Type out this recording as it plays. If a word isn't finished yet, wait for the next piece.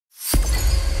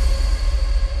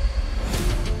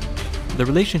the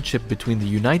relationship between the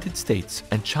United States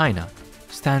and China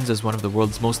stands as one of the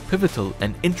world's most pivotal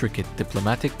and intricate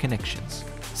diplomatic connections.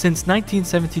 Since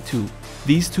 1972,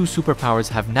 these two superpowers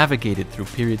have navigated through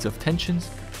periods of tensions,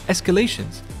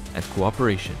 escalations, and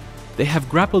cooperation. They have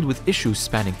grappled with issues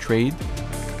spanning trade,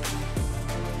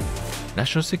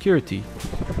 national security,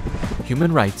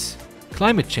 human rights,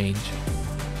 climate change,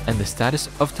 and the status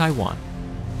of Taiwan.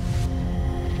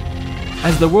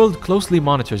 As the world closely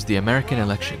monitors the American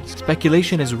elections,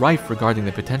 speculation is rife regarding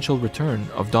the potential return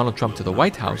of Donald Trump to the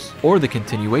White House or the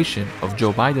continuation of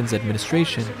Joe Biden's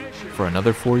administration for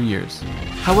another 4 years.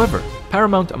 However,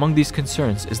 paramount among these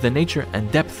concerns is the nature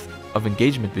and depth of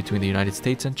engagement between the United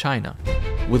States and China,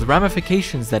 with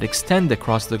ramifications that extend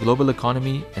across the global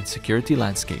economy and security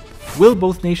landscape. Will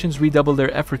both nations redouble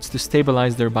their efforts to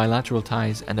stabilize their bilateral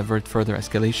ties and avert further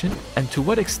escalation? And to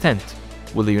what extent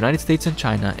will the United States and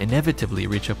China inevitably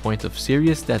reach a point of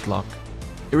serious deadlock,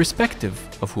 irrespective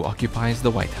of who occupies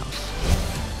the White House?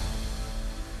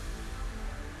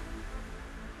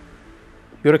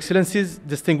 Your Excellencies,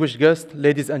 distinguished guests,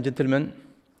 ladies and gentlemen,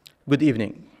 good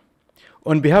evening.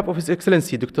 On behalf of His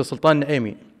Excellency Dr. Sultan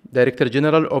Naimi, Director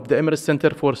General of the Emirates Center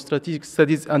for Strategic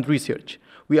Studies and Research,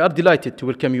 we are delighted to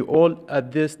welcome you all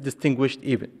at this distinguished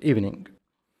evening.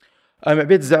 I'm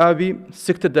Abed Zaabi,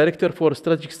 Sector Director for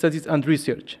Strategic Studies and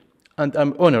Research, and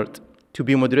I'm honored to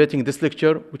be moderating this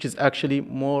lecture, which is actually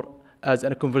more as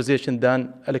a conversation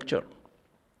than a lecture.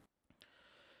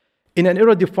 In an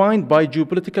era defined by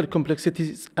geopolitical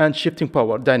complexities and shifting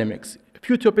power dynamics,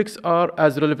 few topics are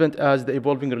as relevant as the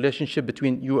evolving relationship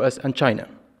between U.S. and China.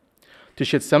 To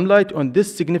shed some light on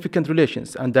these significant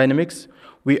relations and dynamics,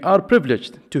 we are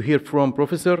privileged to hear from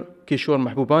Professor Kishore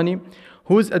Mahbubani,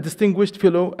 who is a distinguished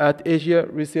fellow at Asia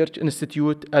Research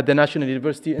Institute at the National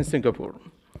University in Singapore,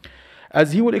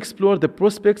 as he will explore the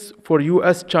prospects for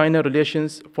U.S.-China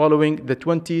relations following the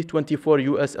 2024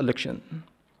 U.S. election.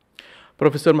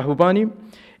 Professor Mahbubani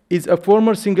is a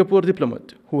former Singapore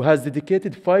diplomat who has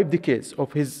dedicated 5 decades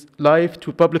of his life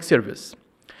to public service.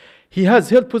 He has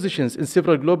held positions in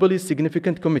several globally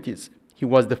significant committees. He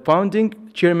was the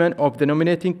founding chairman of the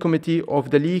nominating committee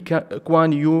of the Lee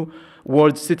Kuan Yew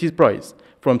World Cities Prize.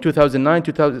 From 2009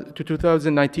 to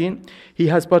 2019, he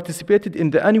has participated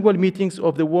in the annual meetings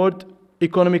of the World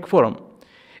Economic Forum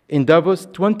in Davos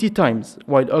 20 times,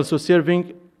 while also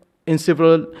serving in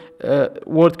several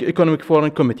World Economic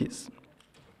Forum committees.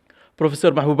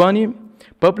 Professor Mahbubani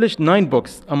published 9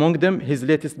 books, among them his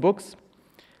latest books,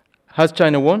 Has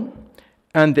China Won?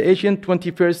 And The Asian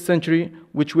 21st Century,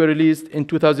 which were released in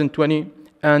 2020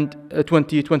 and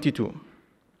 2022.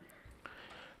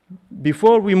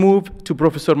 Before we move to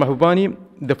Professor Mahbubani,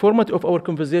 the format of our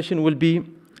conversation will be,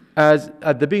 as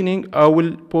at the beginning, I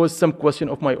will pose some question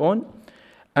of my own,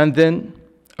 and then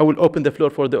I will open the floor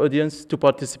for the audience to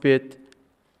participate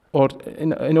or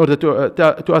in order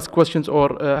to ask questions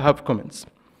or have comments.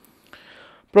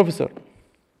 Professor,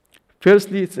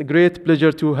 firstly, it's a great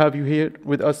pleasure to have you here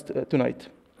with us tonight.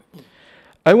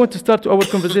 I want to start our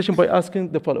conversation by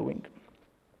asking the following.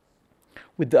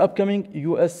 With the upcoming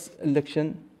U.S.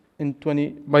 election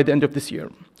by the end of this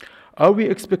year, are we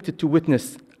expected to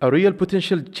witness a real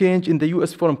potential change in the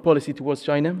U.S. foreign policy towards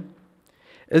China?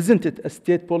 Isn't it a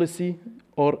state policy,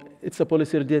 or it's a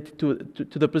policy related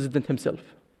to the president himself?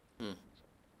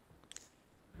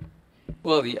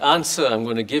 Well, the answer I'm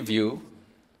going to give you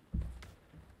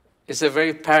is a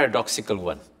very paradoxical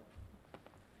one.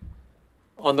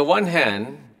 On the one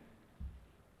hand,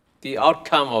 the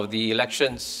outcome of the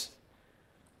elections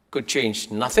could change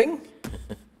nothing.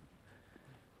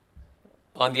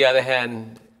 On the other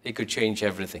hand, it could change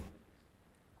everything.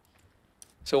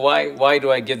 So why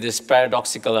do I give this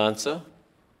paradoxical answer?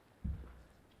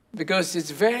 Because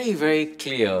it's very, very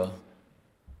clear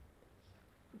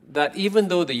that even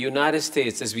though the United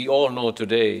States, as we all know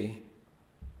today,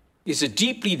 is a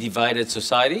deeply divided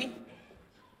society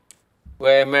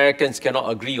where Americans cannot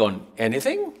agree on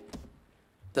anything,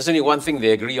 there's only one thing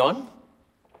they agree on: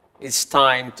 it's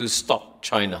time to stop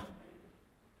China.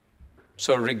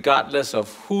 So regardless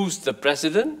of who's the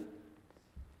president,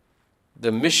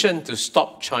 the mission to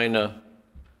stop China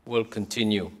will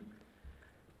continue.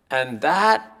 And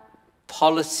that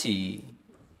policy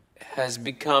has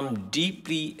become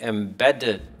deeply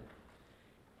embedded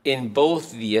in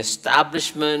both the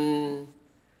establishment,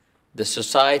 the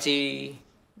society,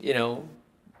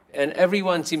 and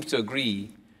everyone seems to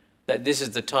agree that this is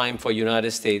the time for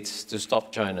United States to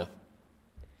stop China.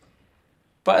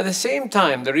 But at the same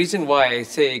time, the reason why I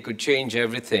say it could change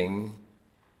everything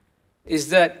is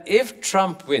that if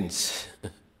Trump wins,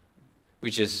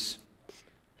 which is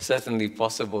certainly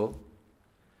possible,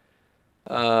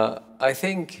 I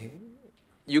think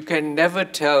you can never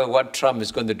tell what Trump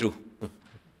is going to do.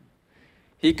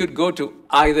 He could go to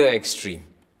either extreme,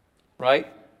 right?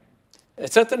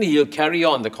 Certainly he'll carry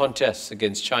on the contest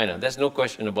against China. There's no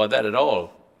question about that at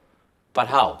all. But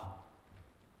how?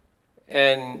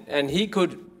 And he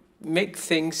could make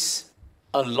things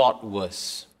a lot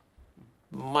worse,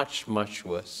 much, much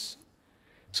worse.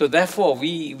 So therefore,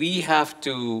 we have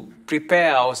to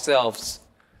prepare ourselves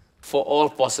for all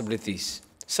possibilities.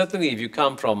 Certainly, if you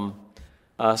come from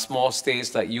small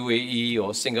states like UAE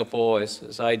or Singapore,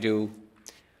 as I do,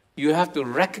 you have to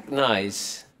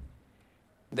recognize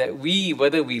that we,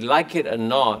 whether we like it or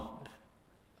not,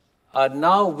 are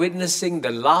now witnessing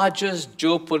the largest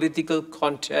geopolitical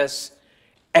contest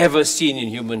ever seen in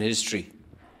human history.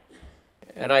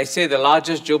 And I say the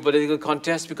largest geopolitical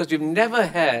contest because we've never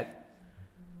had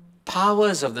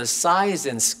powers of the size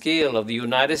and scale of the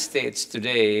United States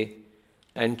today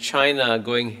and China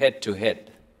going head to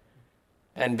head.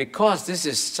 And because this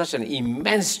is such an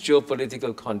immense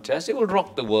geopolitical contest, it will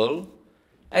rock the world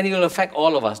and it will affect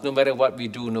all of us, no matter what we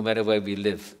do, no matter where we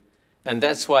live. And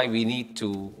that's why we need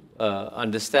to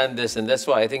understand this, and that's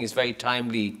why I think it's very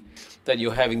timely that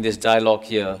you're having this dialogue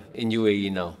here in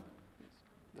UAE now.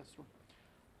 That's true.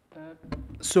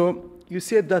 So you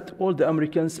said that all the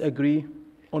Americans agree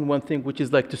on one thing, which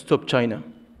is like to stop China.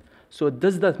 So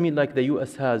does that mean like the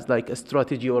US has like a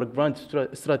strategy or a grand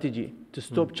strategy to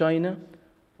stop China,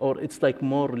 or it's like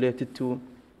more related to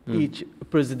each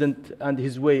president and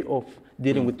his way of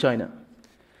dealing with China?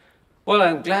 Well,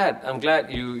 I'm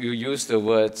glad you used the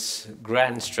words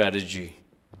grand strategy.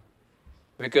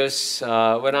 Because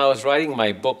when I was writing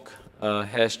my book,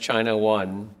 Has China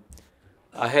Won,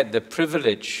 I had the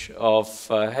privilege of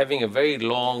having a very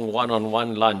long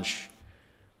one-on-one lunch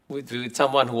with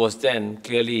someone who was then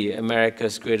clearly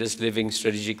America's greatest living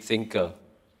strategic thinker,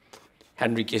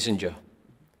 Henry Kissinger.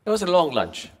 It was a long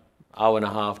lunch, hour and a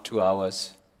half, 2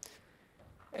 hours.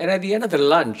 And at the end of the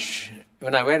lunch,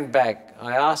 when I went back,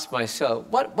 I asked myself,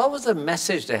 what was the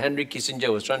message that Henry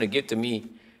Kissinger was trying to give to me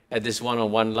at this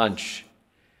one-on-one lunch?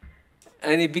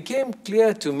 And it became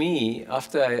clear to me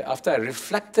after I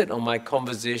reflected on my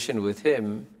conversation with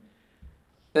him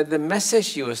that the message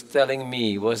he was telling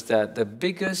me was that the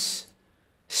biggest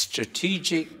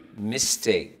strategic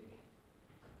mistake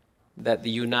that the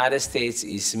United States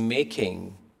is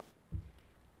making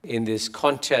in this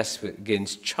contest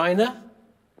against China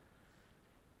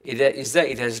is that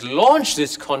it has launched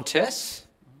this contest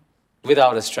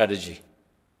without a strategy.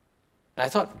 I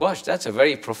thought, gosh, that's a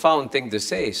very profound thing to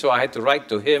say. So I had to write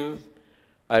to him.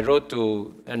 I wrote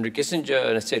to Henry Kissinger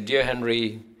and I said, Dear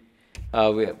Henry,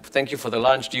 thank you for the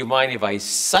lunch. Do you mind if I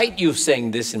cite you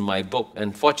saying this in my book?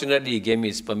 And fortunately, he gave me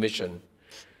his permission.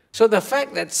 So the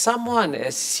fact that someone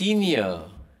as senior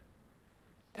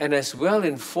and as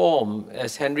well-informed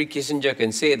as Henry Kissinger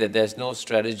can say that there's no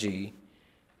strategy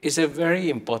is a very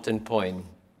important point.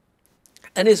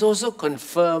 And it's also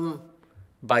confirmed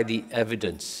by the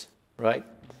evidence, right?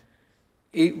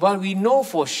 While we know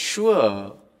for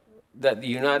sure that the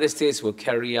United States will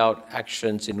carry out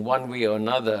actions in one way or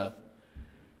another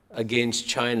against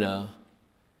China,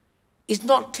 it's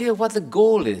not clear what the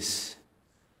goal is.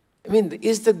 I mean,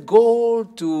 is the goal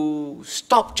to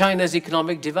stop China's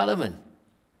economic development?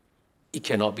 It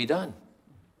cannot be done.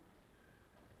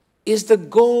 Is the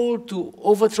goal to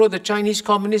overthrow the Chinese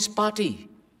Communist Party?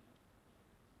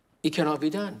 It cannot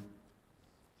be done.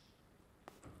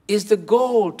 Is the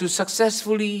goal to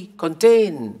successfully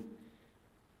contain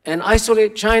and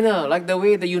isolate China like the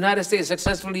way the United States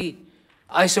successfully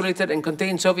isolated and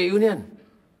contained Soviet Union?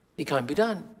 It can't be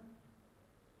done.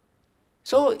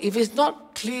 So if it's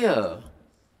not clear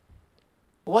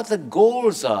what the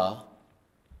goals are,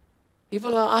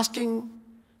 people are asking,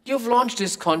 you've launched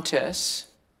this contest,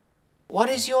 what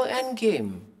is your end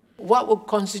game? What will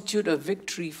constitute a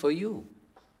victory for you?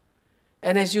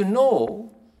 And as you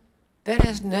know, that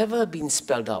has never been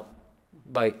spelled out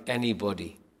by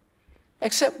anybody.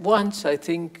 Except once, I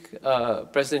think,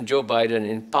 President Joe Biden,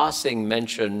 in passing,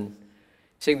 mentioned,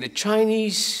 saying the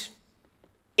Chinese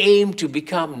aim to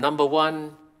become number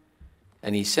one,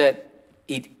 and he said,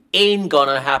 it ain't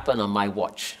gonna happen on my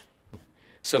watch.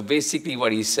 So basically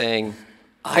what he's saying,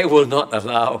 I will not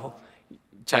allow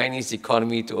Chinese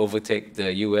economy to overtake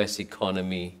the US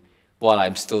economy while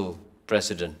I'm still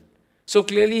president. So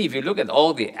clearly, if you look at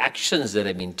all the actions that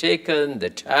have been taken, the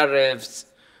tariffs,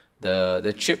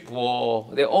 the chip war,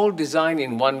 they're all designed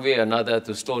in one way or another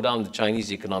to slow down the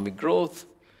Chinese economic growth.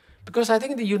 Because I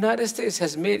think the United States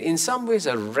has made, in some ways,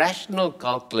 a rational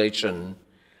calculation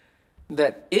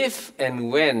that if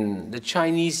and when the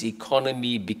Chinese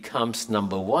economy becomes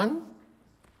number one,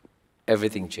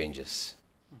 everything changes.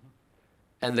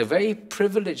 And the very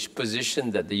privileged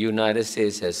position that the United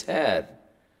States has had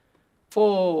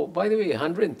for, by the way,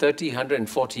 130,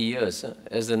 140 years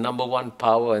as the #1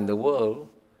 power in the world,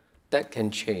 that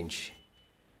can change.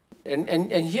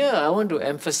 And here I want to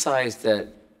emphasize that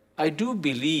I do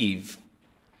believe,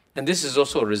 and this is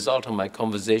also a result of my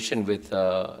conversation with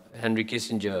Henry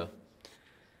Kissinger,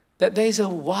 that there is a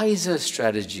wiser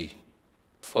strategy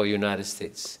for the United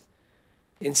States.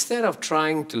 Instead of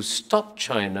trying to stop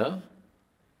China,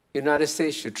 the United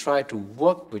States should try to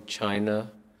work with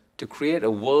China to create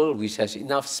a world which has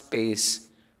enough space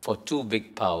for two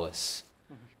big powers.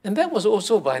 And that was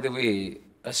also, by the way,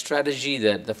 a strategy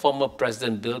that the former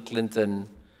President Bill Clinton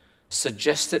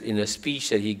suggested in a speech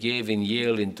that he gave in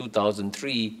Yale in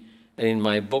 2003. And in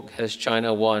my book, Has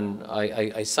China Won?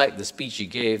 I cite the speech he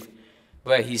gave,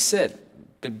 where he said,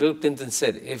 Bill Clinton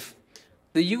said, if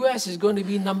the US is going to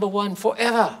be #1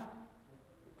 forever,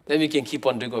 then we can keep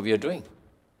on doing what we are doing.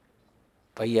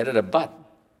 But he added a but.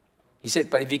 He said,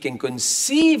 but if we can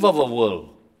conceive of a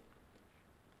world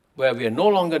where we are no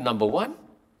longer #1,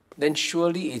 then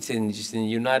surely it's in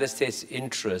the United States'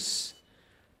 interests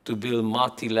to build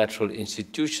multilateral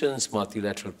institutions,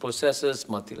 multilateral processes,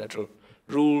 multilateral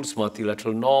rules,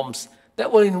 multilateral norms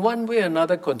that will in one way or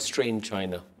another constrain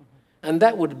China. And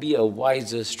that would be a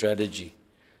wiser strategy.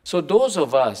 So those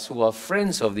of us who are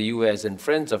friends of the US and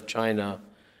friends of China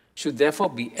should therefore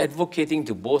be advocating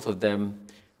to both of them,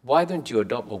 why don't you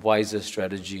adopt a wiser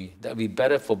strategy that will be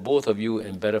better for both of you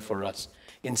and better for us,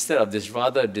 instead of this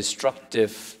rather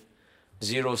destructive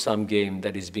zero-sum game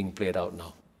that is being played out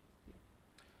now.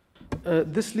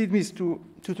 This leads me to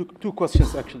two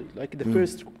questions, actually. Like the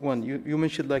first one, you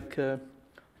mentioned like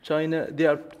China, they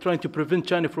are trying to prevent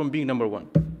China from being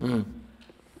 #1.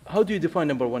 How do you define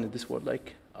 #1 in this world?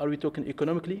 Like, are we talking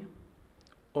economically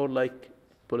or like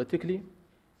politically?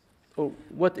 Or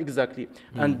what exactly?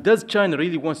 And does China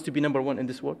really wants to be #1 in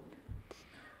this world?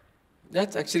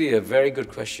 That's actually a very good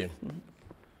question.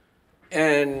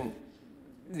 And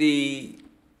the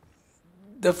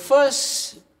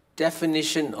first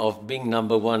definition of being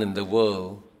 #1 in the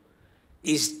world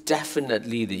is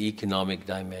definitely the economic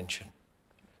dimension.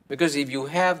 Because if you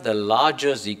have the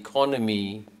largest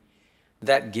economy,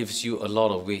 that gives you a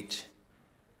lot of weight.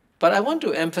 But I want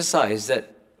to emphasize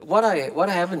that what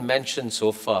I haven't mentioned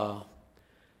so far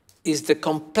is the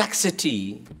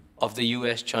complexity of the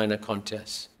U.S. China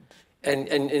contest. And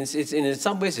in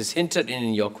some ways it's hinted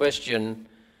in your question.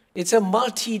 It's a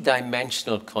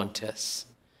multi-dimensional contest.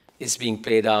 It's being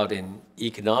played out in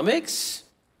economics,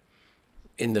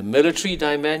 in the military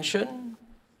dimension,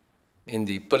 in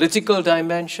the political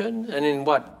dimension, and in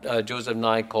what Joseph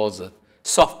Nye calls a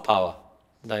soft power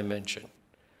dimension.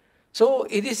 So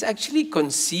it is actually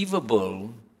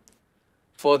conceivable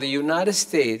for the United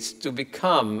States to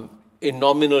become, in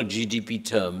nominal GDP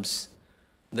terms,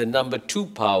 the #2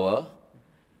 power,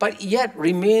 but yet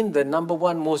remain the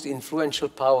 #1 most influential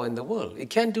power in the world. It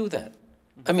can't do that.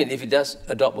 I mean, if it does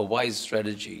adopt a wise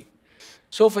strategy.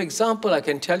 So, for example, I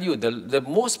can tell you the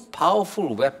most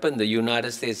powerful weapon the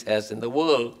United States has in the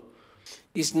world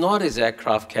is not its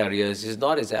aircraft carriers, it's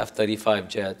not its F-35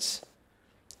 jets,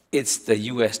 it's the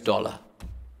US dollar.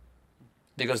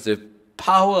 Because the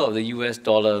power of the US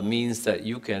dollar means that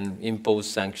you can impose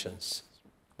sanctions,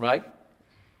 right?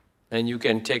 And you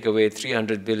can take away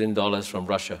 $300 billion from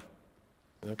Russia,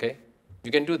 okay?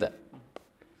 You can do that.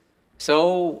 So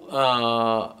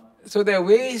there are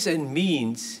ways and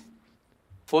means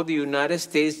for the United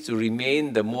States to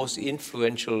remain the most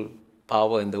influential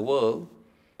power in the world,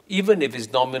 even if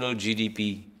its nominal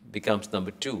GDP becomes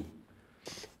 #2.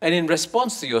 And in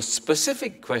response to your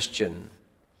specific question,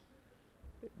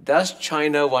 does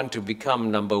China want to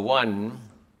become #1?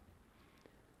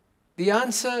 The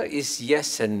answer is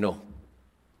yes and no.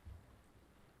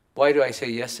 Why do I say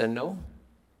yes and no?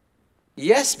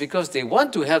 Yes, because they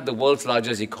want to have the world's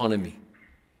largest economy.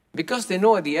 Because they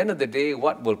know at the end of the day,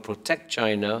 what will protect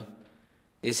China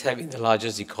is having the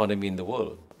largest economy in the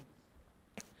world.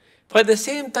 But at the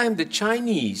same time, the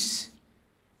Chinese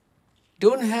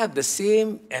don't have the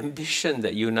same ambition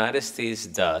that the United States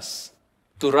does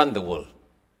to run the world.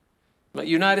 The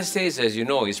United States, as you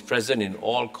know, is present in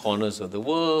all corners of the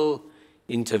world,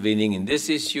 intervening in this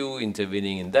issue,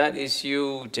 intervening in that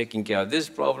issue, taking care of this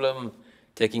problem,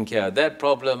 taking care of that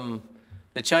problem.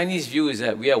 The Chinese view is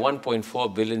that we are 1.4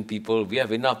 billion people, we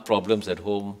have enough problems at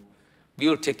home, we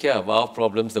will take care of our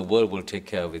problems, the world will take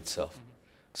care of itself.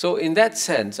 So in that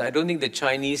sense, I don't think the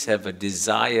Chinese have a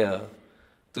desire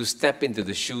to step into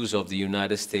the shoes of the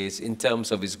United States in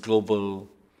terms of its global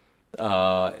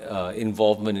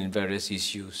involvement in various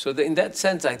issues. So in that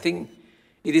sense, I think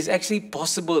It is actually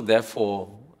possible, therefore,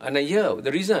 and here,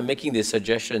 the reason I'm making these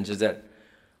suggestions is that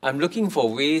I'm looking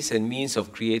for ways and means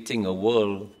of creating a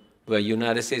world where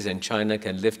United States and China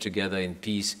can live together in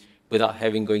peace without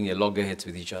having going at loggerheads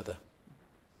with each other.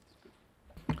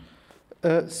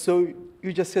 So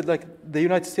you just said like the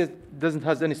United States doesn't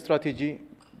have any strategy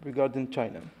regarding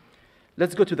China.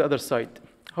 Let's go to the other side.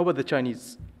 How about the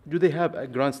Chinese? Do they have a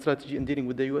grand strategy in dealing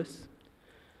with the US?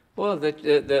 Well,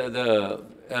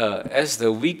 as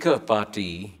the weaker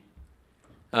party,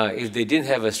 if they didn't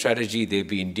have a strategy, they'd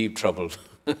be in deep trouble.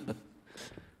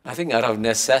 I think out of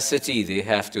necessity, they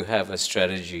have to have a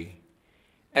strategy.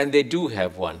 And they do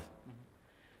have one.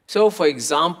 So, for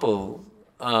example,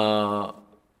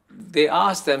 they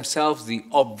ask themselves the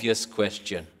obvious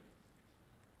question.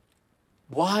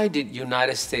 Why did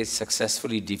United States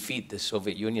successfully defeat the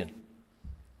Soviet Union?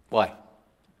 Why?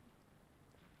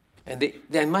 And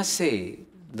I must say,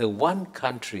 the one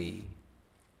country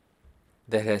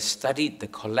that has studied the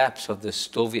collapse of the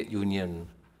Soviet Union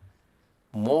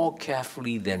more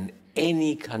carefully than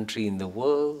any country in the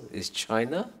world is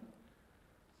China,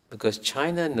 because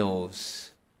China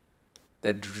knows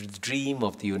that the dream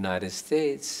of the United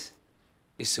States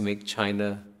is to make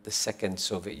China the second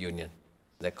Soviet Union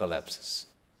that collapses.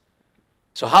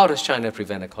 So how does China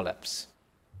prevent a collapse?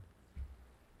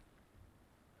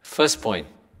 First point,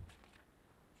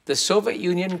 the Soviet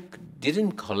Union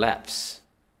didn't collapse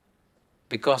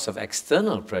because of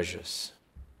external pressures.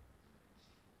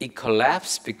 It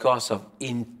collapsed because of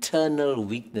internal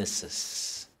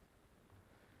weaknesses.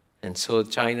 And so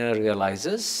China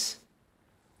realizes,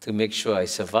 to make sure I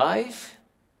survive,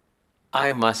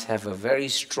 I must have a very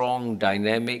strong,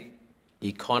 dynamic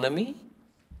economy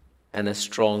and a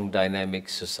strong, dynamic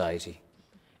society.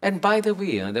 And by the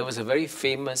way, there was a very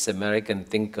famous American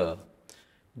thinker,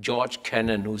 George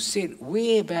Kennan, who said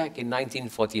way back in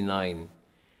 1949,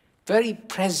 very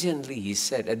presciently he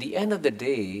said, at the end of the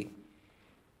day,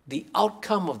 the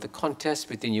outcome of the contest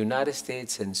between the United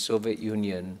States and Soviet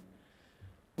Union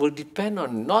will depend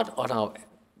on not on our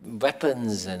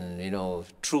weapons and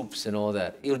troops and all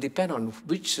that. It will depend on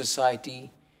which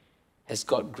society has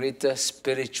got greater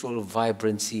spiritual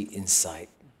vibrancy inside,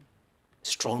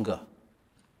 stronger.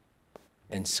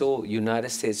 And so United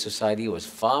States society was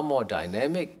far more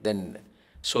dynamic than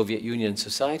Soviet Union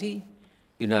society.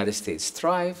 United States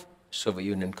thrived, Soviet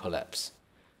Union collapsed.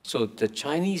 So the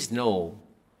Chinese know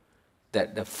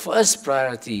that the first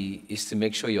priority is to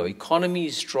make sure your economy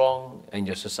is strong and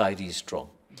your society is strong,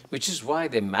 which is why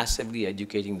they're massively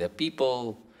educating their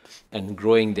people and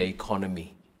growing their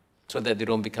economy so that they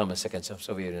don't become a second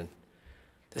Soviet Union.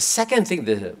 The second thing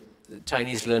the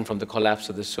Chinese learned from the collapse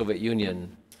of the Soviet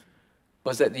Union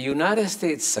was that the United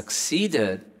States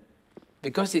succeeded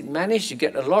because it managed to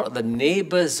get a lot of the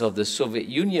neighbors of the Soviet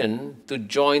Union to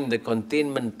join the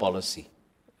containment policy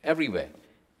everywhere.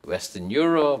 Western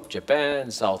Europe, Japan,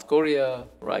 South Korea,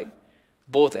 right?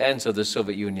 Both ends of the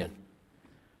Soviet Union.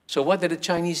 So what did the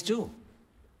Chinese do?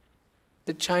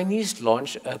 The Chinese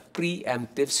launched a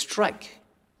preemptive strike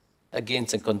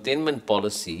against a containment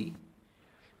policy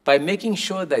by making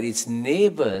sure that its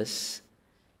neighbors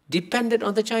depended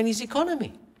on the Chinese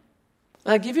economy.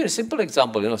 I'll give you a simple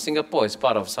example. Singapore is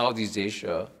part of Southeast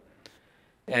Asia,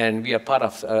 and we are part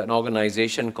of an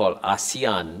organization called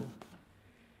ASEAN.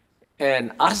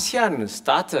 And ASEAN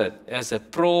started as a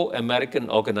pro-American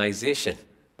organization,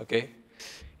 okay?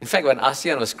 In fact, when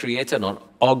ASEAN was created on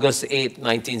August 8,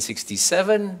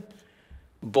 1967,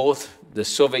 both the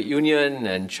Soviet Union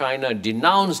and China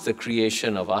denounced the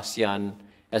creation of ASEAN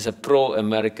as a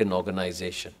pro-American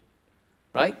organization,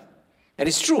 right? And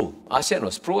it's true, ASEAN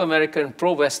was pro-American,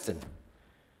 pro-Western.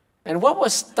 And what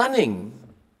was stunning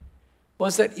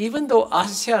was that even though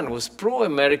ASEAN was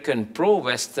pro-American,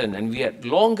 pro-Western, and we had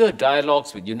longer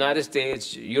dialogues with United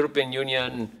States, European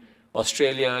Union,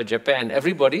 Australia, Japan,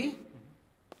 everybody,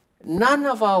 none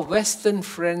of our Western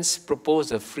friends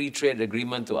proposed a free trade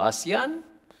agreement to ASEAN.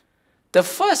 The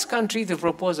first country to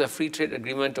propose a free trade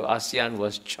agreement to ASEAN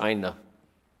was China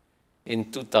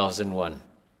in 2001.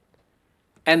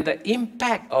 And the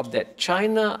impact of that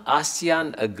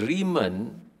China-ASEAN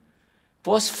agreement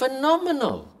was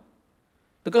phenomenal.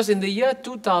 Because in the year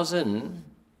 2000,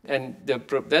 and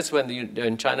that's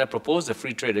when China proposed the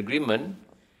free trade agreement,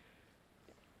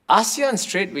 ASEAN's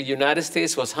trade with the United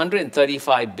States was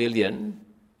 135 billion,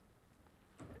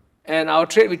 and our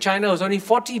trade with China was only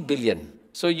 40 billion.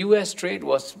 So US trade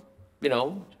was,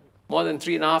 more than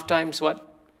 3.5 times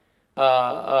what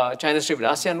China's trade with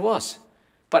ASEAN was.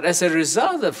 But as a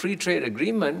result of the free trade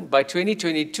agreement, by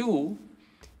 2022,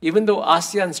 Even though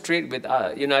ASEAN's trade with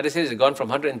United States has gone from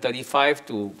 135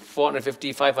 to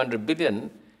 450, 500 billion,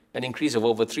 an increase of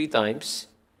over 3 times,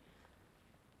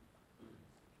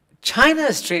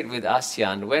 China's trade with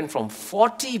ASEAN went from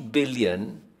 40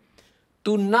 billion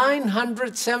to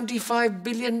 $975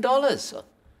 billion,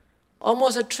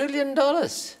 almost $1 trillion.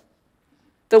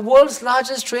 The world's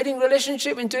largest trading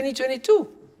relationship in 2022.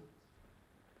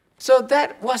 So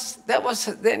then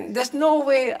there's no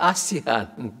way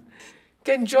ASEAN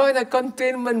can join a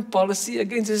containment policy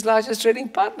against its largest trading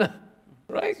partner,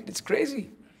 right? It's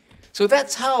crazy. So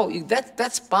that's how,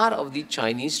 that's part of the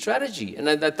Chinese strategy. And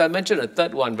I mentioned a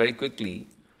third one very quickly.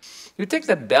 You take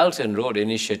the Belt and Road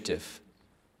Initiative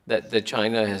that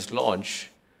China has launched,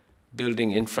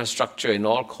 building infrastructure in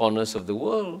all corners of the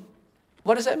world.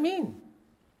 What does that mean?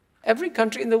 Every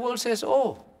country in the world says,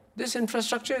 oh, this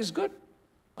infrastructure is good.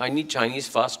 I need Chinese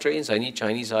fast trains, I need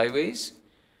Chinese highways.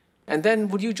 And then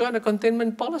would you join a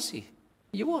containment policy?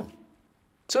 You won't.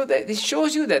 So it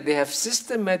shows you that they have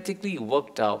systematically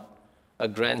worked out a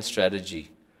grand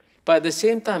strategy. But at the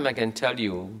same time, I can tell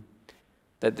you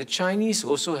that the Chinese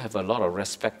also have a lot of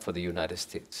respect for the United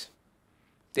States.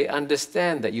 They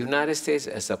understand that United States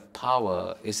as a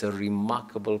power is a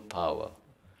remarkable power.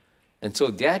 And so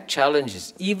their challenge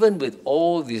is, even with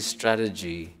all this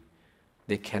strategy,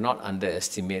 they cannot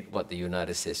underestimate what the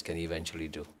United States can eventually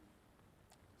do.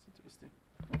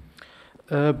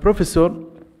 Professor,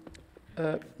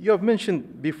 you have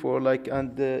mentioned before,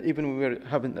 and even we were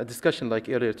having a discussion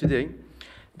earlier today,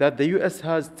 that the U.S.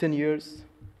 has 10 years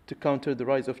to counter the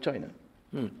rise of China.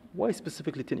 Why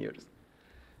specifically 10 years?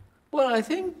 Well, I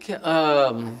think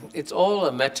it's all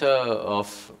a matter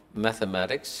of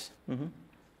mathematics.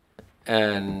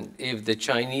 And if the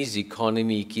Chinese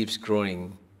economy keeps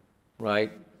growing,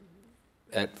 right,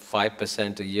 at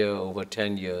 5% a year over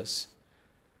 10 years,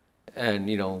 and,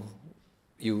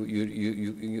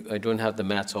 I don't have the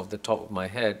maths off the top of my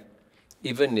head,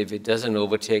 even if it doesn't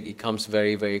overtake, it comes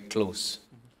very, very close.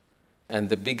 And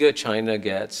the bigger China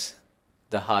gets,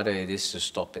 the harder it is to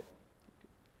stop it.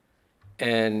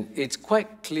 And it's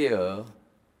quite clear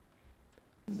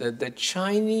that the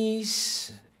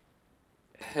Chinese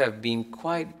have been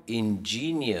quite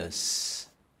ingenious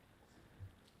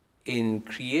in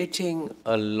creating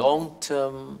a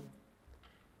long-term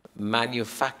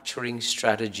manufacturing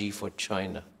strategy for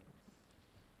China.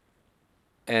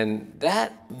 And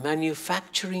that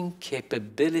manufacturing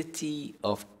capability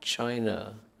of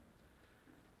China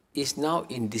is now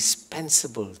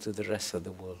indispensable to the rest of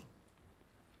the world.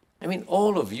 I mean,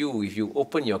 all of you, if you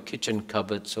open your kitchen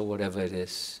cupboards or whatever it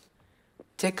is,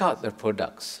 take out the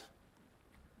products.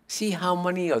 See how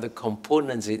many of the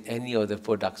components in any of the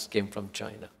products came from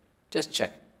China. Just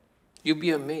check. You'll be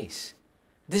amazed.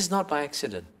 This is not by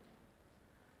accident.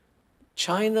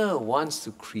 China wants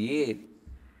to create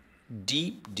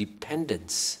deep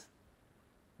dependence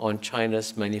on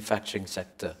China's manufacturing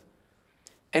sector.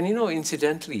 And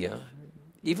incidentally,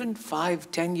 even 5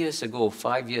 years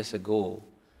ago,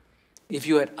 if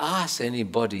you had asked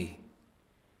anybody,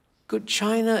 could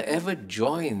China ever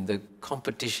join the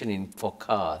competition for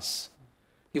cars?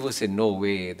 People say, no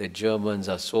way, the Germans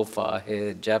are so far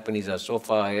ahead, Japanese are so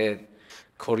far ahead,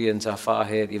 Koreans are far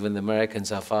ahead, even the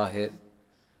Americans are far ahead.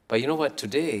 But you know what,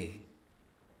 today,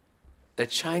 the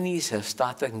Chinese have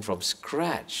started from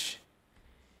scratch,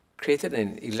 created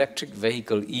an electric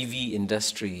vehicle, EV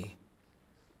industry,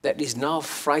 that is now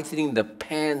frightening the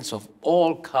pants of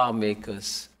all car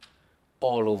makers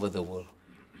all over the world.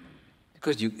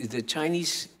 Because the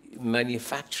Chinese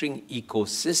manufacturing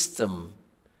ecosystem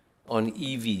on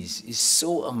EVs is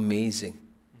so amazing,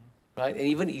 right? And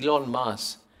even Elon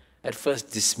Musk at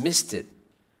first dismissed it.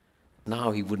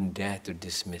 Now he wouldn't dare to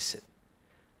dismiss it.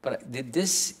 But did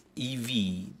this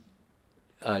EV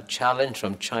challenge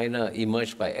from China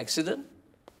emerge by accident?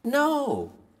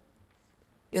 No.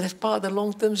 It is part of the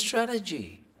long-term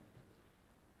strategy,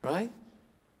 right?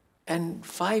 And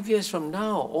 5 years from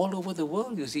now, all over the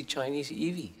world, you see Chinese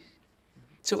EVs.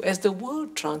 So as the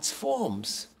world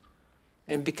transforms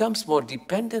and becomes more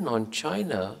dependent on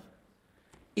China,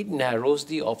 it narrows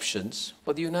the options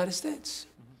for the United States.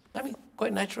 I mean,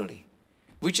 quite naturally.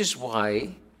 Which is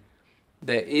why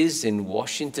there is in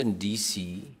Washington,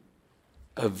 D.C.,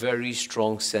 a very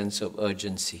strong sense of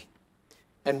urgency.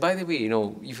 And by the way,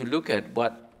 if you look at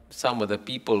what some of the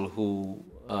people who,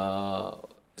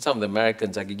 some of the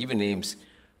Americans, I can give you names,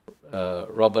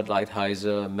 Robert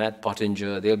Lighthizer, Matt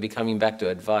Pottinger, they'll be coming back to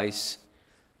advise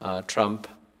Trump.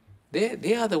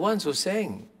 They are the ones who are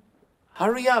saying,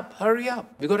 hurry up,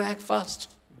 we've got to act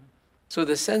fast. So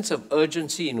the sense of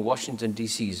urgency in Washington,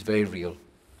 D.C. is very real.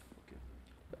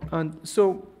 And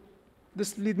so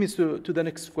This leads me to the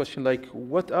next question, like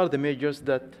what are the measures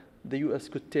that the US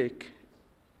could take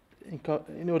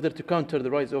in order to counter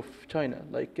the rise of China?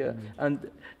 Like, and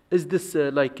is this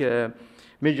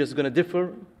measures going to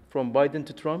differ from Biden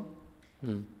to Trump?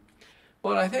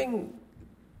 Well, I think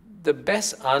the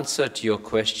best answer to your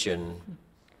question,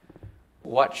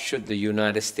 what should the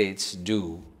United States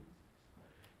do,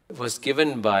 was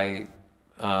given by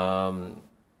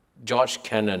George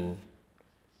Kennan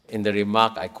in the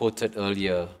remark I quoted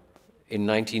earlier in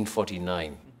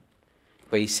 1949,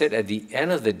 where he said at the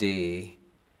end of the day,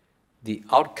 the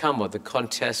outcome of the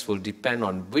contest will depend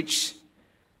on which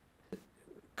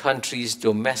country's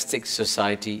domestic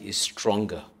society is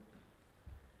stronger.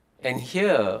 And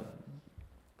here,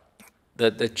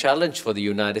 the challenge for the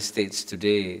United States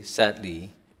today,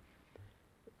 sadly,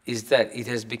 is that it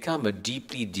has become a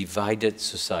deeply divided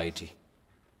society,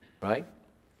 right?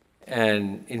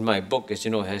 And in my book, as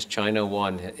you know, Has China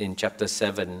Won, in chapter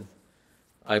 7,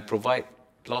 I provide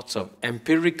lots of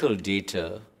empirical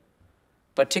data,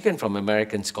 but taken from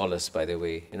American scholars, by the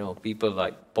way. You know, people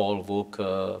like Paul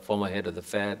Volcker, former head of the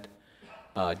Fed,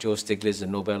 Joe Stiglitz, a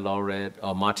Nobel laureate,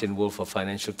 or Martin Wolf of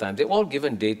Financial Times. They've all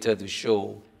given data to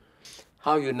show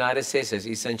how the United States has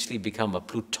essentially become a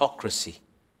plutocracy.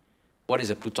 What is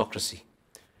a plutocracy?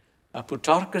 A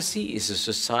plutocracy is a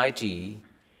society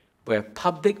where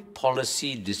public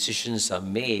policy decisions are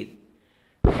made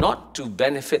not to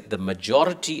benefit the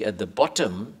majority at the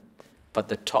bottom, but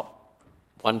the top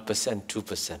 1%,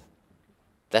 2%.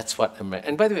 That's what America.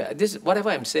 And by the way, this, whatever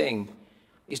I'm saying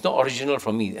is not original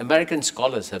from me. American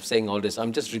scholars have saying all this.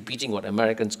 I'm just repeating what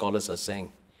American scholars are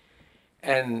saying.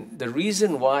 And the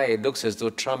reason why it looks as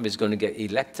though Trump is going to get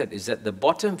elected is that the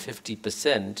bottom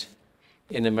 50%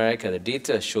 in America, the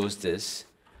data shows this,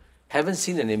 haven't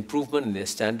seen an improvement in their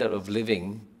standard of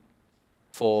living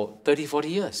for 30, 40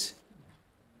 years.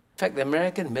 In fact, the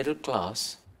American middle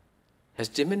class has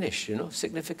diminished,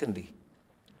 significantly.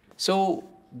 So,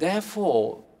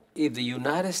 therefore, if the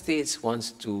United States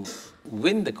wants to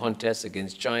win the contest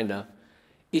against China,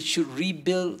 it should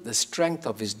rebuild the strength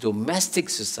of its domestic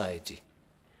society.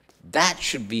 That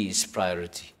should be its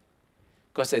priority.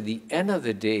 Because at the end of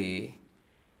the day,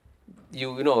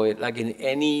 you know, like in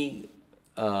any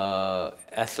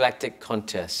athletic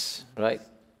contest, right?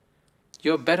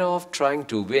 You're better off trying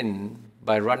to win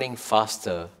by running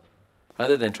faster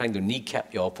rather than trying to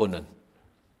kneecap your opponent.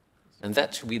 And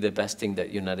that should be the best thing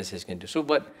that United States can do. So,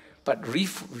 but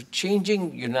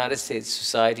changing United States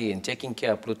society and taking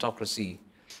care of plutocracy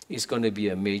is going to be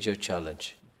a major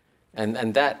challenge. And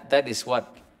that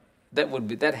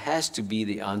has to be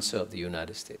the answer of the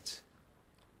United States.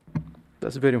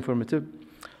 That's very informative.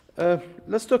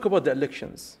 Let's talk about the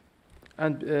elections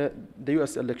and the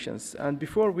U.S. elections. And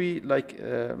before we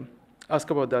ask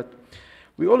about that,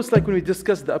 we always when we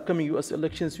discuss the upcoming U.S.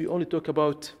 elections, we only talk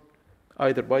about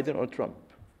either Biden or Trump.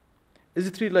 Is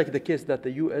it really the case that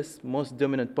the U.S. most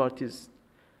dominant parties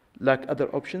lack other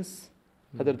options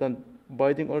other than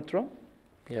Biden or Trump?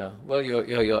 Yeah, well,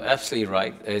 you're absolutely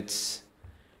right. It's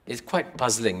quite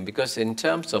puzzling because in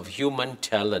terms of human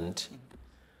talent,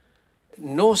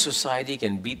 no society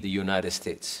can beat the United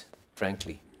States,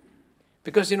 frankly.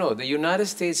 Because, the United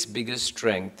States' biggest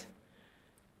strength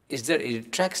is that it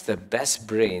attracts the best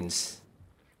brains,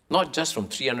 not just from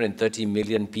 330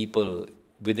 million people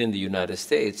within the United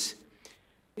States.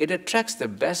 It attracts the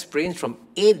best brains from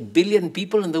 8 billion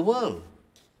people in the world,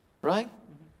 right?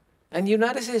 And the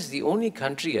United States is the only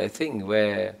country, I think,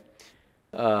 where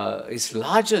its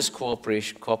largest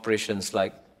corporations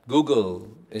like Google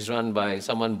is run by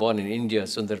someone born in India,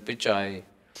 Sundar Pichai.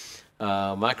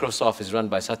 Microsoft is run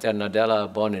by Satya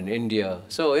Nadella, born in India.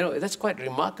 So, that's quite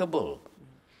remarkable.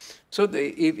 So there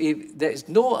is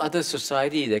no other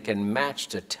society that can match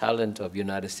the talent of the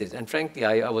United States. And frankly,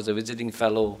 I was a visiting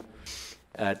fellow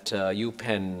at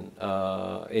UPenn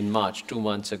in March, 2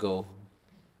 months ago,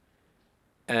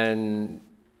 and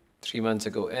 3 months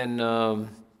ago. And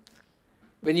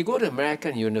when you go to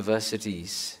American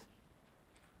universities,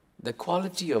 the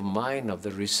quality of mind of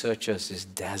the researchers is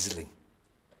dazzling,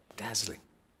 dazzling.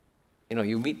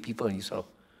 You meet people and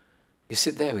you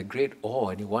sit there with great awe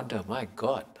and you wonder, my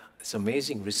God, it's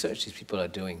amazing research these people are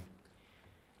doing.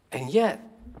 And yet,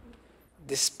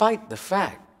 despite the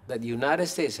fact that the United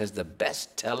States has the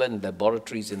best talent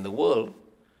laboratories in the world,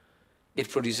 it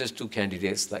produces 2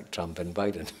 candidates like Trump and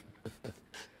Biden.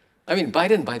 I mean,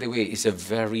 Biden, by the way, is a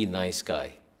very nice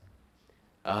guy.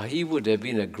 He would have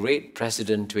been a great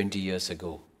president 20 years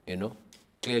ago,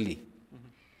 clearly. Mm-hmm.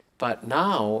 But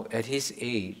now, at his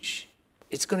age,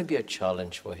 it's going to be a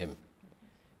challenge for him.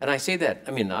 And I say that,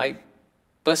 I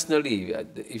personally,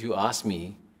 if you ask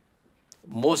me,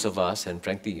 most of us, and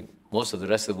frankly, most of the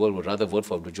rest of the world would rather vote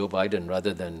for Joe Biden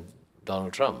rather than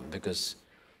Donald Trump, because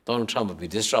Donald Trump would be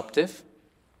disruptive,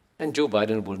 and Joe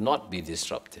Biden will not be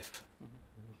disruptive.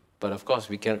 But of course,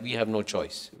 we have no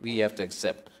choice. We have to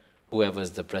accept whoever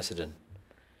is the president.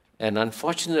 And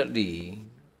unfortunately,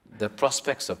 the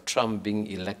prospects of Trump being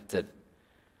elected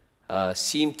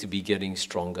seem to be getting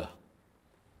stronger,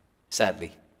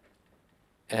 sadly.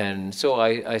 And so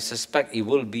I suspect it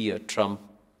will be a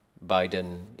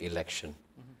Trump-Biden election.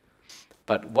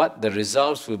 But what the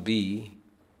results will be,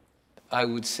 I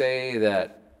would say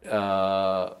that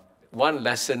one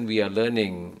lesson we are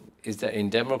learning is that in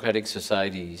democratic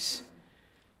societies,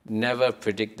 never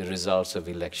predict the results of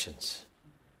elections.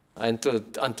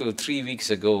 Until 3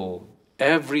 weeks ago,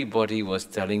 everybody was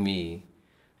telling me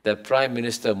that Prime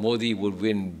Minister Modi would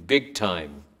win big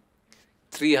time,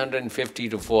 350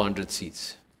 to 400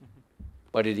 seats.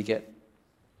 What did he get?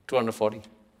 240.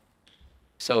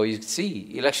 So you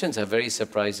see, elections are very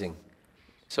surprising.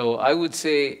 So I would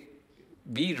say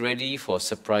be ready for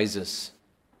surprises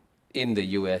in the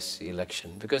US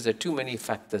election, because there are too many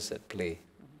factors at play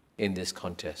in this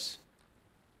contest.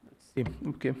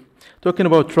 Okay. Talking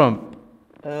about Trump,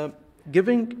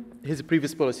 given his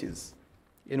previous policies,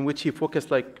 in which he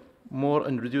focused more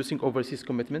on reducing overseas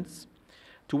commitments,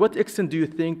 to what extent do you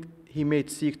think he may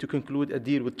seek to conclude a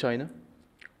deal with China,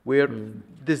 where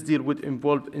this deal would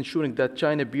involve ensuring that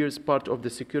China bears part of the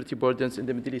security burdens in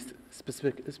the Middle East,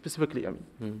 specifically?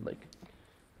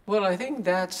 Well, I think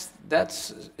I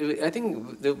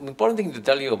think the important thing to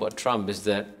tell you about Trump is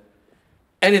that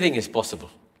anything is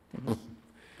possible.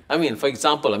 I mean, for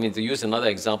example, to use another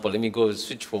example, let me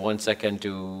switch for 1 second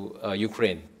to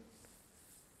Ukraine.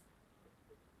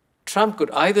 Trump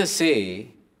could either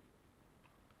say,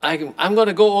 I'm going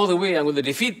to go all the way, I'm going to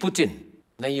defeat Putin.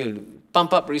 Then you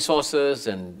pump up resources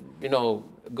and,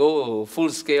 go full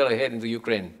scale ahead into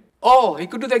Ukraine. Or he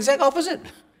could do the exact opposite.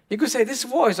 He could say, this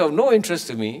war is of no interest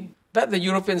to me. Let the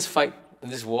Europeans fight in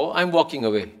this war. I'm walking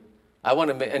away. I want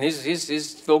to make, and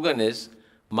his slogan is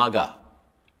MAGA,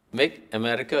 make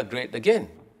America great again.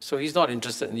 So he's not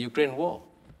interested in the Ukraine war.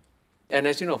 And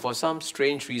as you know, for some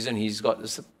strange reason, he's got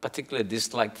this particular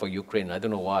dislike for Ukraine. I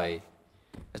don't know why.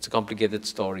 It's a complicated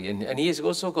story. And he has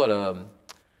also got a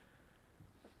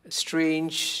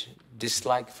strange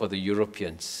dislike for the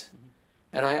Europeans.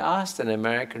 And I asked an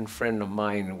American friend of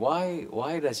mine,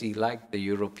 why does he dislike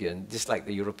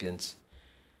the Europeans?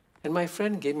 And my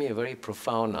friend gave me a very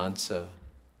profound answer.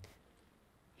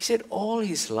 He said all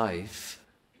his life,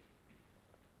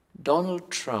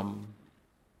 Donald Trump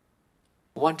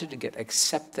wanted to get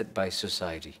accepted by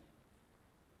society,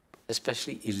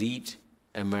 especially elite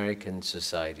American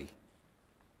society.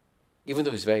 Even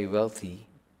though he's very wealthy,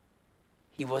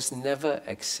 he was never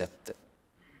accepted.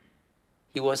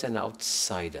 He was an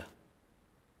outsider.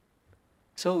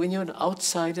 So when you're an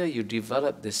outsider, you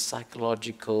develop this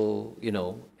psychological,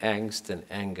 angst and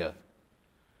anger.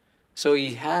 So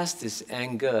he has this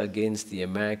anger against the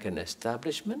American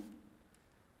establishment.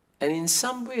 And in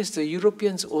some ways, the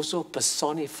Europeans also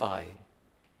personify,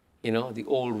 the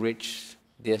old rich,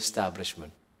 the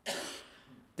establishment.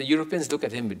 The Europeans look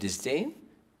at him with disdain.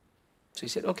 So he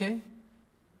said, okay,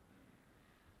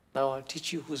 now I'll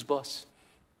teach you who's boss.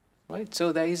 Right?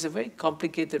 So there is a very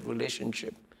complicated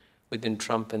relationship within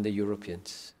Trump and the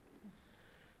Europeans.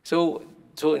 So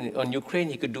on Ukraine,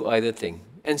 he could do either thing.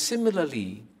 And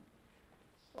similarly,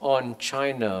 on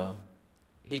China,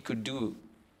 he could do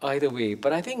either way.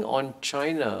 But I think on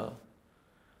China,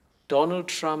 Donald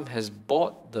Trump has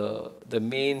bought the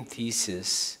main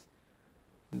thesis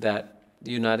that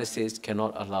the United States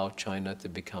cannot allow China to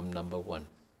become number one.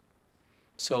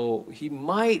 So he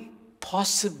might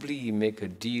possibly make a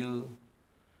deal,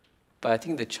 but I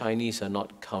think the Chinese are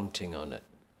not counting on it.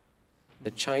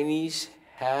 The Chinese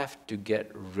have to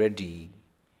get ready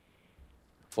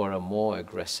for a more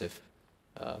aggressive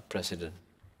president.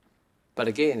 But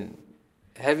again,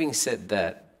 having said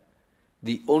that,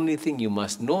 the only thing you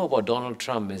must know about Donald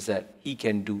Trump is that he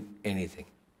can do anything.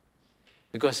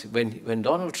 Because when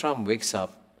Donald Trump wakes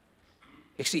up,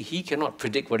 actually he cannot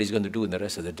predict what he's going to do in the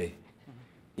rest of the day.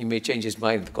 He may change his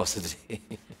mind in the course of the day.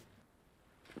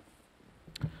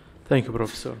 Thank you,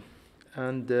 Professor.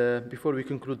 And before we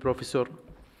conclude, Professor,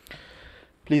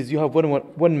 please, you have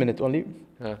 1 minute only.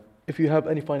 If you have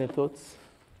any final thoughts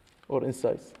or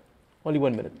insights, only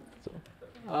 1 minute.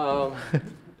 So.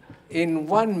 In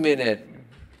 1 minute,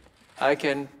 I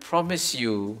can promise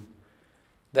you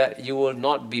that you will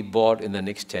not be bored in the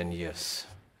next 10 years.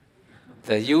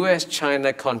 The U.S.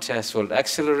 China contest will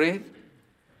accelerate,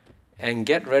 and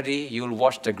get ready, you'll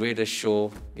watch the greatest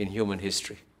show in human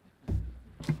history.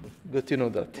 Good to know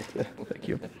that. Thank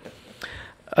you.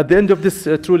 At the end of this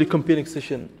truly compelling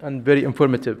session and very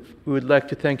informative, we would like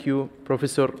to thank you,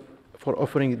 Professor, for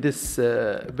offering this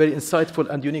very insightful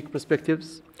and unique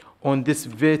perspectives on this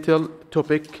vital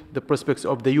topic, the prospects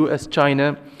of the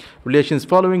U.S.-China relations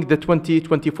following the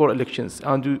 2024 elections.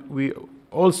 And we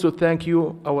also thank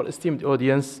you, our esteemed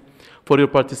audience, for your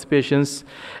participations.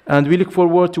 And we look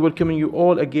forward to welcoming you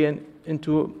all again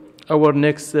into our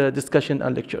next discussion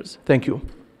and lectures. Thank you.